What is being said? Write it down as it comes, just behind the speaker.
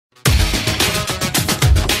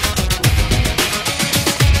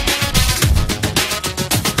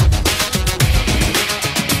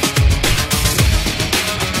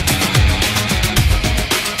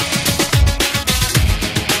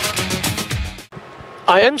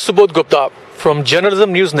I am Subodh Gupta from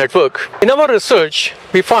Journalism News Network. In our research,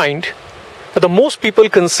 we find that the most people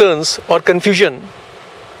concerns or confusion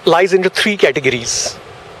lies into three categories.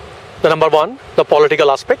 The number one, the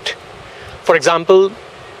political aspect. For example,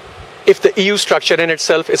 if the EU structure in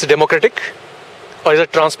itself is democratic or is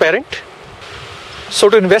it transparent? So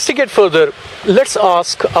to investigate further, let's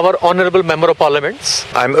ask our Honourable Member of Parliament.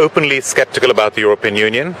 I'm openly sceptical about the European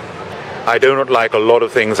Union. I do not like a lot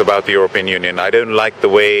of things about the European Union. I don't like the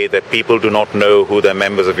way that people do not know who their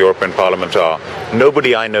members of European Parliament are.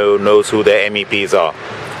 Nobody I know knows who their MEPs are.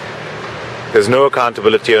 There's no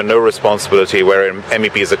accountability or no responsibility where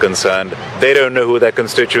MEPs are concerned. They don't know who their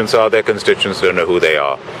constituents are. Their constituents don't know who they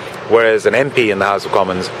are. Whereas an MP in the House of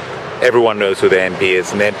Commons, everyone knows who their MP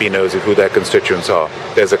is, and the MP knows who their constituents are.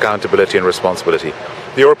 There's accountability and responsibility.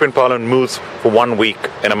 The European Parliament moves for 1 week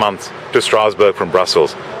in a month to Strasbourg from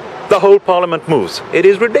Brussels. The whole Parliament moves. It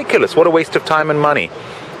is ridiculous. What a waste of time and money.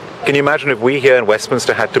 Can you imagine if we here in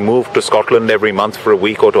Westminster had to move to Scotland every month for a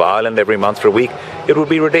week or to Ireland every month for a week? It would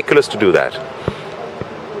be ridiculous to do that.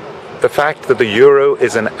 The fact that the euro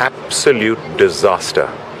is an absolute disaster.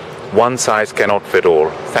 One size cannot fit all.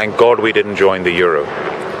 Thank God we didn't join the euro.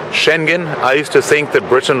 Schengen, I used to think that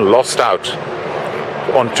Britain lost out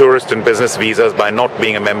on tourist and business visas by not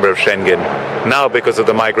being a member of Schengen. Now, because of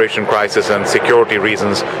the migration crisis and security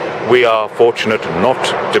reasons, we are fortunate not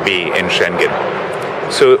to be in Schengen.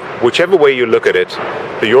 So, whichever way you look at it,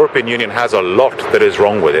 the European Union has a lot that is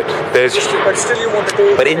wrong with it.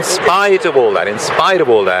 But in spite of all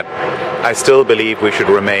that, I still believe we should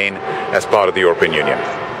remain as part of the European Union.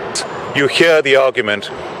 You hear the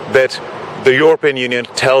argument that the European Union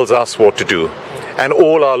tells us what to do, and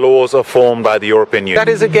all our laws are formed by the European Union.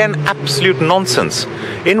 That is, again, absolute nonsense.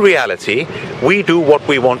 In reality, we do what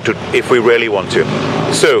we want to if we really want to.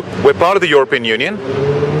 So, we're part of the European Union,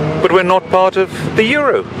 but we're not part of the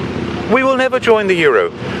euro. We will never join the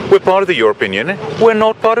euro. We're part of the European Union. We're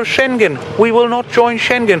not part of Schengen. We will not join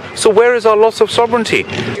Schengen. So where is our loss of sovereignty? Do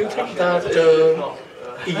you think that the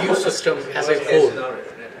EU system as a whole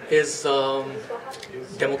is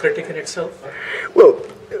democratic in itself? Well,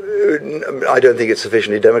 I don't think it's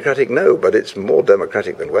sufficiently democratic, no, but it's more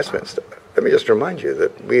democratic than Westminster. Let me just remind you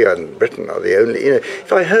that we in Britain are the only,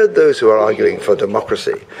 if I heard those who are arguing for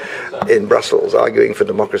democracy in Brussels arguing for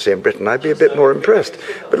democracy in Britain, I'd be a bit more impressed.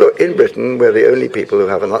 But look, in Britain, we're the only people who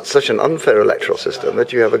have such an unfair electoral system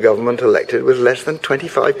that you have a government elected with less than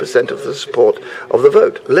 25% of the support of the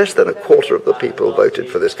vote. Less than a quarter of the people voted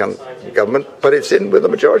for this government, but it's in with the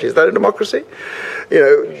majority. Is that a democracy?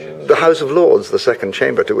 The House of Lords, the second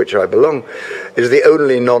chamber to which I belong, is the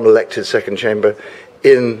only non-elected second chamber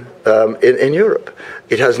in Europe.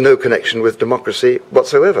 It has no connection with democracy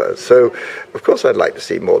whatsoever. So, of course, I'd like to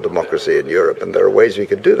see more democracy in Europe, and there are ways we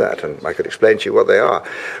could do that, and I could explain to you what they are.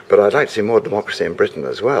 But I'd like to see more democracy in Britain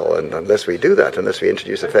as well, and unless we do that, unless we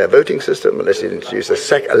introduce a fair voting system, unless we introduce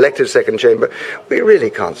a elected second chamber, we really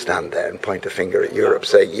can't stand there and point a finger at Europe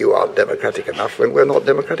saying you aren't democratic enough when we're not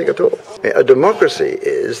democratic at all. A democracy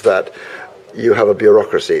is that you have a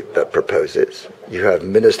bureaucracy that proposes, you have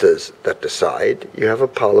ministers that decide, you have a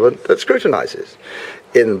parliament that scrutinises.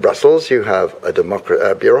 In Brussels, you have a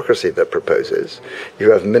bureaucracy that proposes,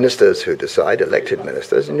 you have ministers who decide, elected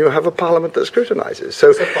ministers, and you have a parliament that scrutinises.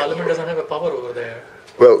 So Parliament doesn't have a power over there.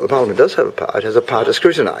 Well, the Parliament does have a power. It has a power to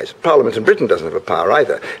scrutinise. Parliament in Britain doesn't have a power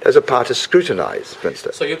either. It has a power to scrutinise, for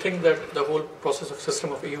instance. So you think that the whole process of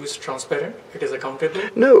system of EU is transparent? It is accountable?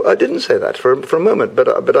 No, I didn't say that for a moment. But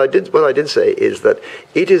what I did say is that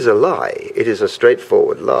it is a lie. It is a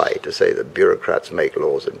straightforward lie to say that bureaucrats make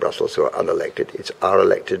laws in Brussels who are unelected. It's our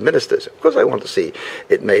elected ministers. Of course, I want to see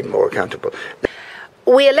it made more accountable.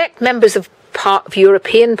 We elect members of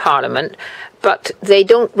European Parliament, but they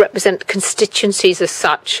don't represent constituencies as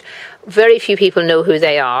such. Very few people know who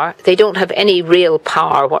they are. They don't have any real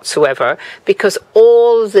power whatsoever because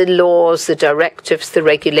all the laws, the directives, the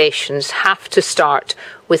regulations have to start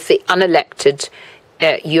with the unelected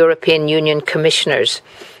European Union commissioners.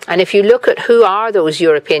 And if you look at who are those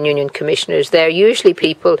European Union commissioners, they're usually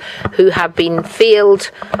people who have been failed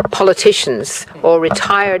politicians or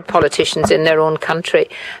retired politicians in their own country.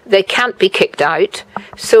 They can't be kicked out.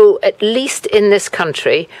 So at least in this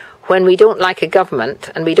country, when we don't like a government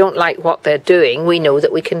and we don't like what they're doing, we know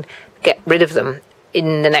that we can get rid of them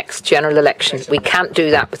in the next general election. We can't do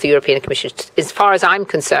that with the European Commission. As far as I'm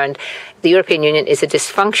concerned, the European Union is a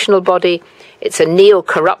dysfunctional body. It's a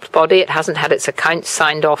neo-corrupt body. It hasn't had its accounts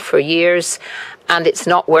signed off for years, and it's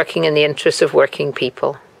not working in the interests of working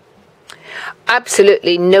people.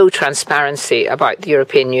 Absolutely no transparency about the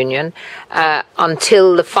European Union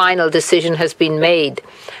until the final decision has been made.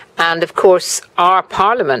 And of course, our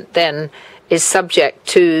parliament then is subject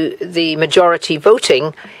to the majority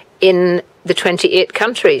voting in the 28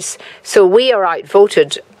 countries. So we are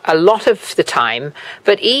outvoted a lot of the time,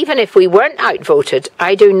 but even if we weren't outvoted,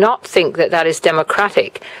 I do not think that that is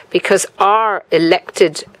democratic, because our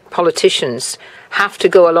elected politicians have to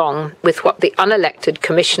go along with what the unelected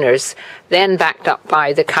commissioners, then backed up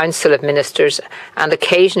by the Council of Ministers, and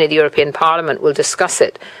occasionally the European Parliament will discuss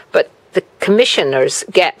it, but the commissioners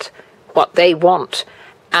get what they want.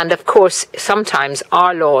 And of course, sometimes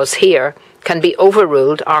our laws here can be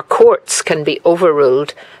overruled, our courts can be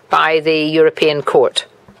overruled by the European Court.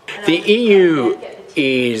 The EU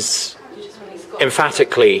is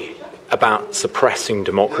emphatically about suppressing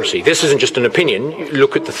democracy. This isn't just an opinion. You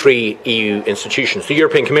look at the three EU institutions. The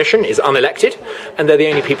European Commission is unelected, and they're the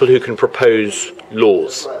only people who can propose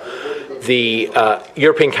laws. The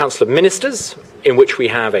European Council of Ministers, in which we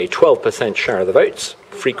have a 12% share of the votes,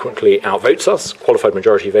 frequently outvotes us. Qualified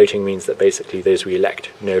majority voting means that basically those we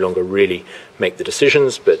elect no longer really make the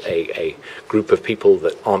decisions, but a group of people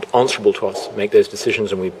that aren't answerable to us make those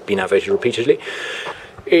decisions, and we've been outvoted repeatedly.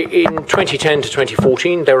 In 2010 to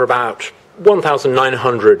 2014, there were about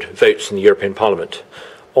 1,900 votes in the European Parliament.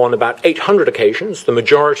 On about 800 occasions, the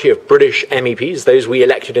majority of British MEPs, those we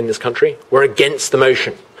elected in this country, were against the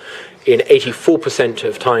motion. In 84%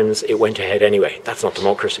 of times, it went ahead anyway. That's not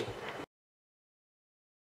democracy.